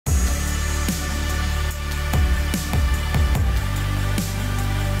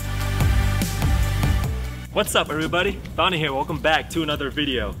What's up everybody? Thonny here, welcome back to another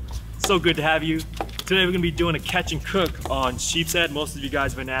video. So good to have you. Today we're gonna be doing a catch and cook on sheep's head. Most of you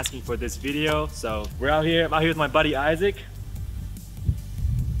guys have been asking for this video. So I'm out here with my buddy Isaac.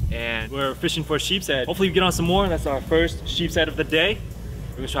 And we're fishing for sheep's head. Hopefully we get on some more. That's our first sheep's head of the day.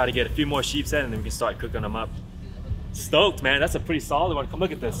 We're gonna try to get a few more sheep's head and then we can start cooking them up. Stoked, man. That's a pretty solid one. Come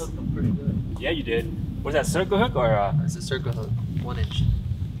look at this. I hooked them pretty good. Yeah, you did. Was that circle hook or? It's a circle hook, 1 inch.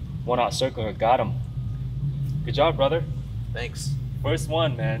 1/0 circle hook. Got him. Good job, brother. Thanks. First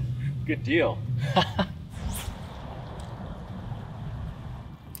one, man. Good deal.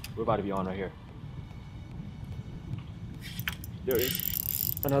 We're about to be on right here. There is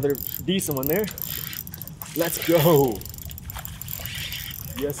another decent one there. Let's go.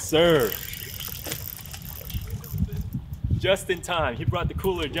 Yes, sir. Just in time. He brought the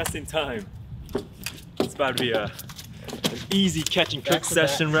cooler just in time. It's about to be an easy catch and cook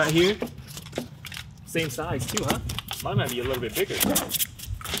session right here. Same size too, huh? Mine might be a little bit bigger.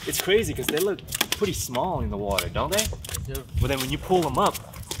 It's crazy because they look pretty small in the water, don't they? They do. But then when you pull them up,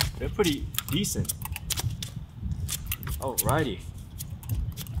 they're pretty decent. Alrighty.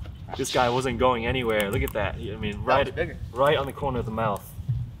 This guy wasn't going anywhere. Look at that. I mean, right on the corner of the mouth.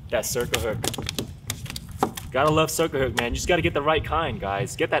 That circle hook. Gotta love circle hook, man. You just gotta get the right kind,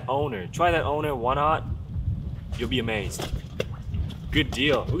 guys. Get that owner. Try that owner 1/0. You'll be amazed. Good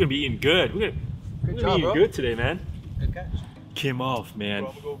deal. We're gonna be eating good. We're gonna be eating good today, man. Good catch. Came off, man. Bro,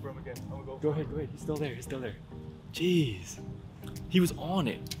 I'm gonna go for him again. Go ahead. He's still there. Jeez. He was on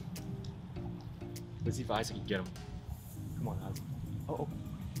it. Let's see if Isaac can get him. Come on, Isaac. Oh.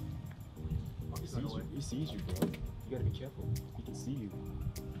 He sees you, bro. You gotta be careful. He can see you.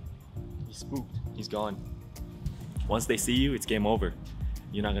 He's spooked. He's gone. Once they see you, it's game over.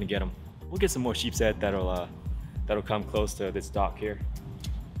 You're not gonna get him. We'll get some more sheep's head that'll come close to this dock here.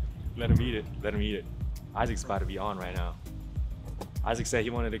 Let him eat it. Isaac's about to be on right now. Isaac said he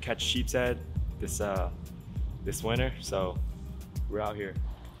wanted to catch sheep's head this winter, so we're out here.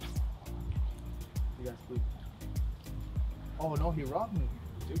 You got spooked. Oh no, he robbed me.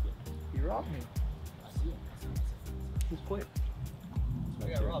 He robbed me. I see him. He's quick. I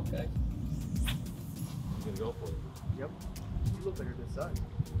got robbed, guys. He's gonna go for it. Yep. He looks like a good size.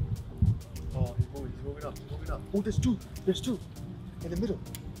 Oh, he's moving up. Oh, there's two. In the middle.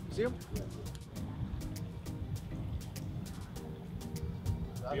 You see him? Yeah.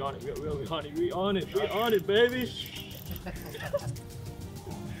 We on it, baby.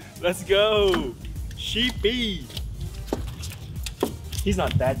 Let's go. Sheepy. He's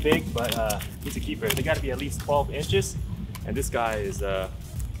not that big, but he's a keeper. They gotta be at least 12 inches. And this guy is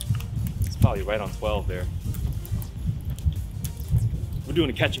it's probably right on 12 there. We're doing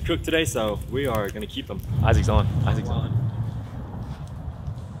a catch and cook today, so we are gonna keep him. Isaac's on.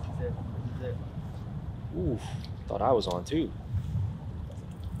 Ooh, thought I was on too.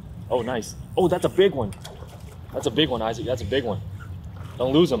 Oh, nice. Oh, that's a big one. That's a big one, Isaac. That's a big one.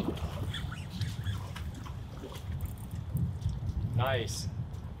 Don't lose him. Nice.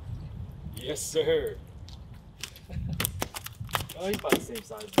 Yes, sir. Oh, he's about the same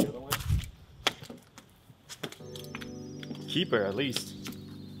size as the other one. Keeper, at least.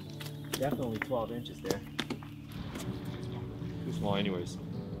 Definitely 12 inches there. Too small anyways.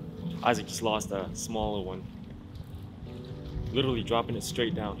 Isaac just lost a smaller one. Literally dropping it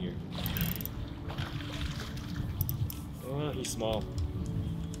straight down here. Oh, he's small.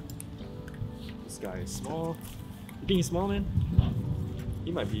 This guy is small. You think he's small, man?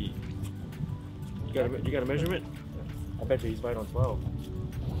 He might be. You got a measurement? I bet you he's right on 12.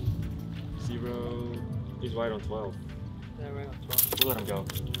 0. He's right on 12. Yeah, right on 12. We'll let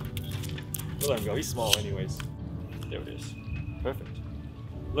him go. He's small anyways. There it is. Perfect.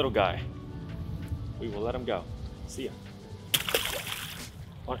 Little guy. We will let him go. See ya.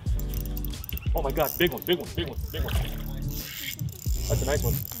 On it. Oh my god, big one. That's a nice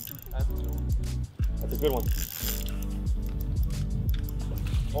one. That's a good one.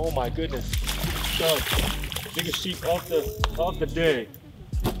 Oh my goodness. So, biggest sheep of the day.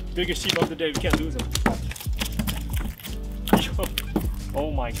 Biggest sheep of the day. We can't lose him.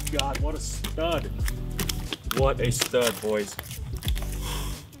 Oh my god, what a stud. What a stud, boys.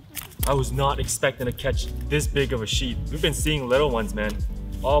 I was not expecting to catch this big of a sheep. We've been seeing little ones, man,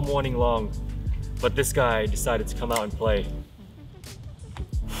 all morning long. But this guy decided to come out and play.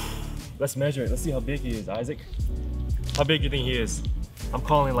 Let's measure it. Let's see how big he is, Isaac. How big do you think he is? I'm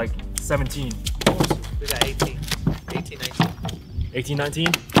calling like 17. We got 18. 18, 19. 18, 19?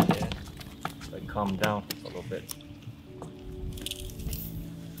 Yeah. I can calm him down a little bit.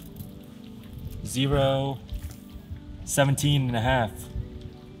 0, 17 and a half.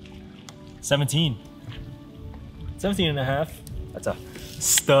 17. 17 and a half. That's a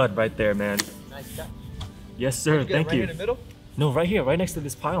stud right there, man. Nice catch. Yes, sir. You get it Thank right you. in the middle? No, right here, right next to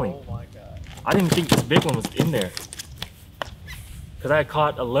this piling. Oh my god. I didn't think this big one was in there. Because I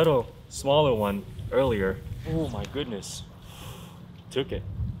caught a little smaller one earlier. Oh my goodness. Took it.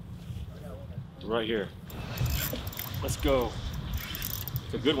 Right here. Let's go.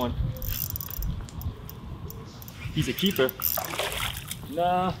 It's a good one. He's a keeper.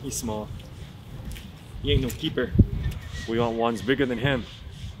 Nah, he's small. He ain't no keeper. We want ones bigger than him.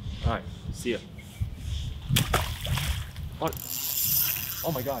 Alright, see ya. What?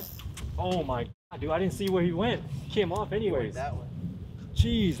 Oh my god. Oh my god, dude, I didn't see where he went. He came off anyways. That one.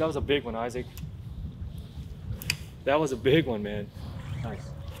 Jeez, that was a big one, Isaac. That was a big one, man. Nice.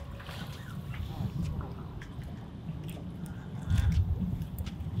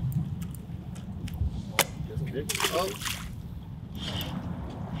 That's a big one. Oh.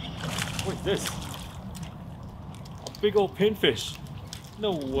 What's this? A big old pinfish.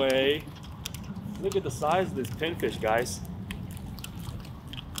 No way. Look at the size of this pinfish, guys.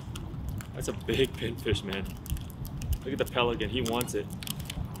 That's a big pinfish, man. Look at the pelican, he wants it.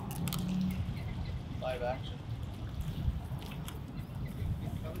 Live action.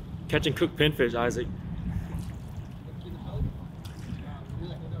 Catch and cook pinfish, Isaac.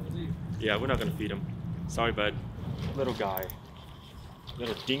 Yeah, we're not gonna feed him. Sorry, bud. Little guy.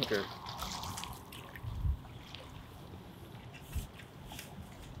 Little dinker.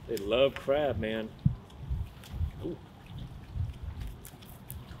 They love crab, man. Ooh.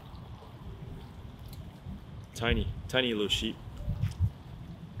 Tiny little sheep.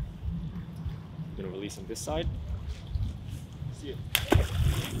 I'm gonna release him this side. See it.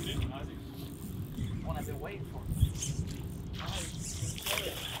 One I've been waiting for.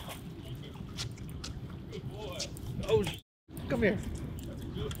 Good boy. Oh, come here. That's a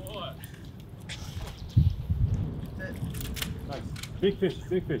good boy. Nice. Big fish,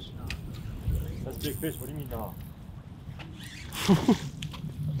 big fish. That's big fish. What do you mean, no?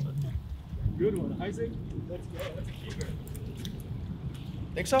 Good one, Isaac. Let's go. That's a keeper.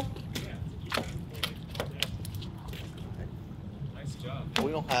 Think so? Yeah. Nice job.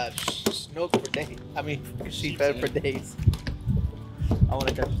 We don't have snook for days. I mean, sheephead for days. I want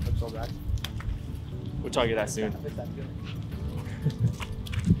to catch a snook so bad. We'll target that soon. I miss that feeling.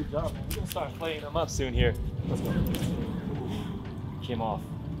 Good job, man. We're gonna start playing them up soon here. Let's go. Came off.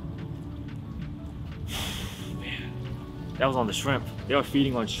 Man, that was on the shrimp. They are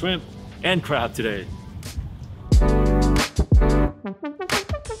feeding on shrimp and crab today.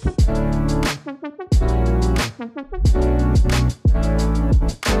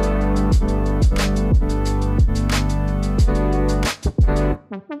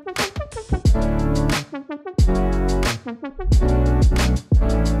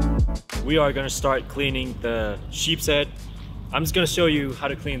 We are gonna start cleaning the sheep's head. I'm just gonna show you how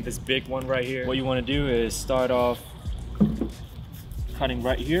to clean this big one right here. What you wanna do is start off cutting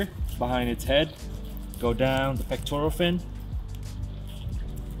right here behind its head, go down the pectoral fin,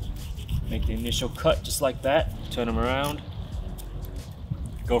 make the initial cut just like that, turn them around,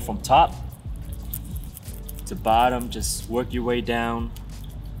 go from top to bottom, just work your way down,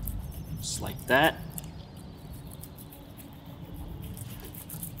 just like that.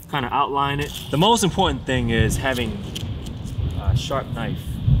 Kind of outline it. The most important thing is having a sharp knife.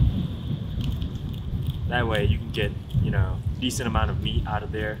 That way you can get, you know, decent amount of meat out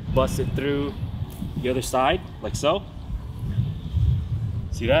of there. Bust it through the other side, like so.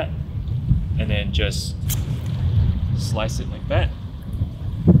 See that? And then just slice it like that.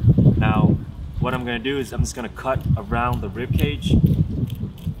 Now, what I'm gonna do is I'm just gonna cut around the rib cage,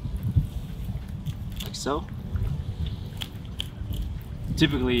 like so.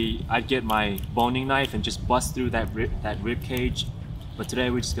 Typically, I'd get my boning knife and just bust through that rib cage, but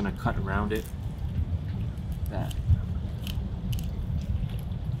today we're just gonna cut around it. That.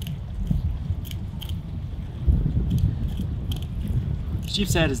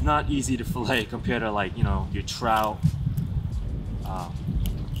 Sheep's head is not easy to fillet compared to, like, you know, your trout,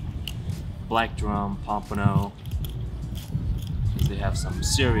 black drum, pompano. They have some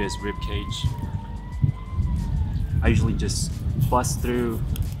serious rib cage. I usually just bust through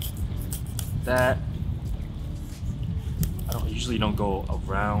that. I usually don't go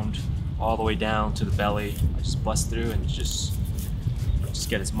around all the way down to the belly. I just bust through and just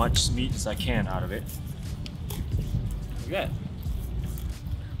get as much meat as I can out of it. Look at that.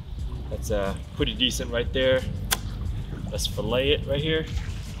 That's pretty decent right there. Let's fillet it right here.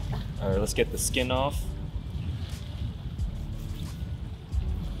 All right, let's get the skin off.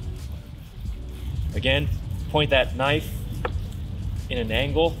 Again, point that knife in an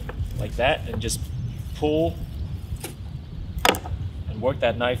angle like that and just pull work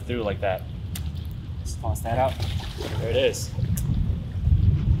that knife through like that. Just toss that out. There it is.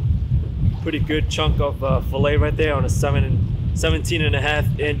 Pretty good chunk of fillet right there on a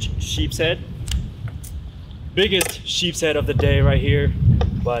 17.5-inch sheep's head. Biggest sheep's head of the day right here.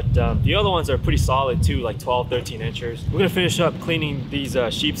 But the other ones are pretty solid too, like 12-13 inches. We're gonna finish up cleaning these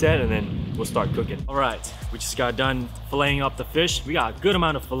sheep's head and then we'll start cooking. All right, we just got done filleting up the fish. We got a good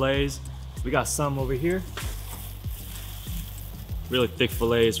amount of fillets. We got some over here. Really thick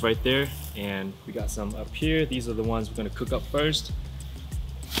fillets right there. And we got some up here. These are the ones we're gonna cook up first.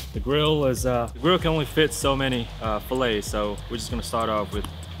 The grill can only fit so many fillets, so we're just gonna start off with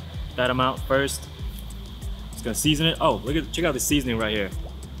that amount first. Just gonna season it. Oh, check out the seasoning right here.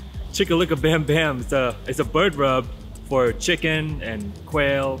 Chicka-licka bam bam. It's a bird rub for chicken and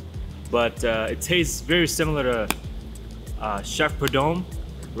quail, but it tastes very similar to Chef Prudhomme,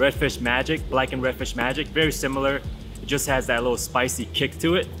 Redfish Magic, blackened redfish magic. Very similar. It just has that little spicy kick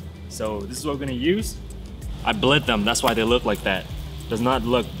to it. So this is what we're gonna use. I bled them. That's why they look like that. Does not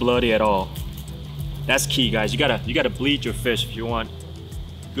look bloody at all. That's key, guys. You gotta bleed your fish if you want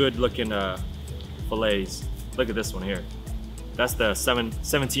good looking fillets. Look at this one here. That's the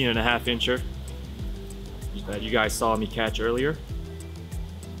 17.5 incher that you guys saw me catch earlier.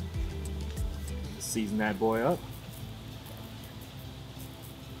 Season that boy up.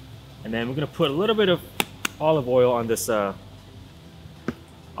 And then we're gonna put a little bit of olive oil on this on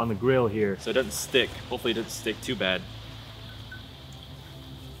the grill here so it doesn't stick. Hopefully it doesn't stick too bad.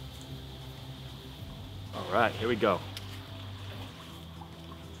 All right, here we go.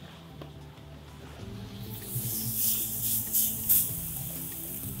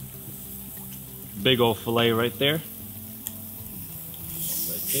 Big old fillet right there.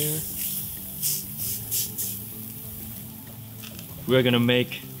 Right there. We're gonna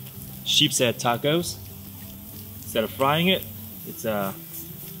make sheep's head tacos. Instead of frying it, it's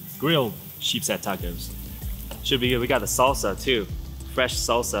grilled sheep's head tacos. Should be good. We got the salsa too. Fresh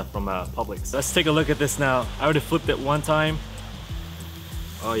salsa from Publix. Let's take a look at this now. I already flipped it one time.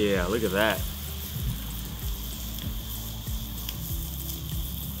 Oh yeah, look at that.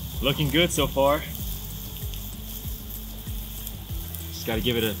 Looking good so far. Just gotta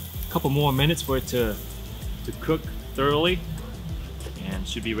give it a couple more minutes for it to cook thoroughly, and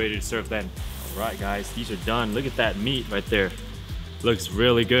should be ready to serve then. All right guys, these are done. Look at that meat right there. Looks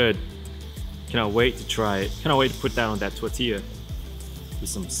really good. Cannot wait to try it. Cannot wait to put that on that tortilla with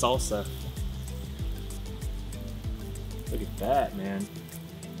some salsa. Look at that, man.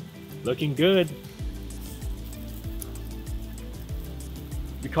 Looking good.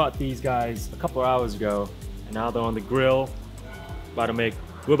 We caught these guys a couple hours ago, and now they're on the grill. We're about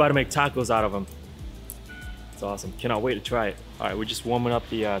to make tacos out of them. It's awesome. Cannot wait to try it. All right, we're just warming up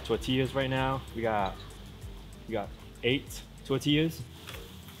the tortillas right now. We got 8 tortillas.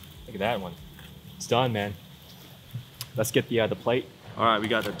 Look at that one. It's done, man. Let's get the plate. All right, we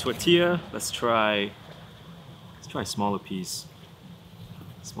got the tortilla. Let's try a smaller piece.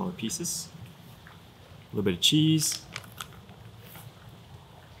 Smaller pieces. A little bit of cheese.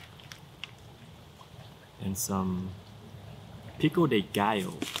 And some pico de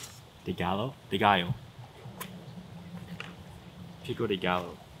gallo. De gallo? De gallo. Pico de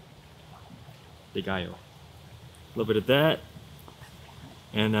gallo. De gallo. A little bit of that.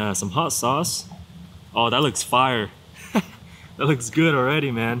 And some hot sauce. Oh, that looks fire. That looks good already,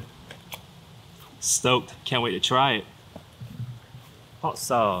 man. Stoked. Can't wait to try it. Hot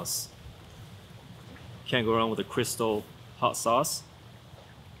sauce. Can't go wrong with a crystal hot sauce.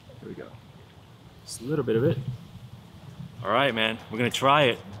 Here we go. Just a little bit of it. All right, man. We're gonna try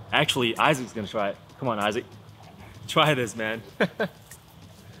it. Actually, Isaac's gonna try it. Come on, Isaac. Try this, man. There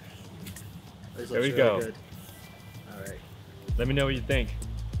we go. Good. All right. Let me know what you think.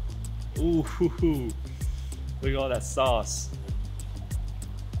 Ooh, hoo, hoo. Look at all that sauce.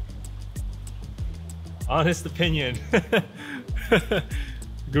 Honest opinion.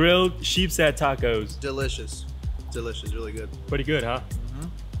 Grilled sheep's head tacos. Delicious. Delicious, really good. Pretty good, huh?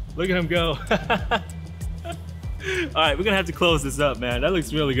 Look at him go. All right, we're gonna have to close this up, man. That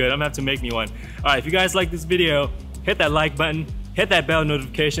looks really good. I'm gonna have to make me one. All right, if you guys like this video, hit that like button, hit that bell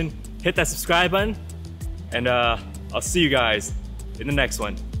notification, hit that subscribe button, and I'll see you guys in the next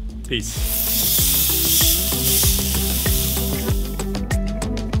one. Peace.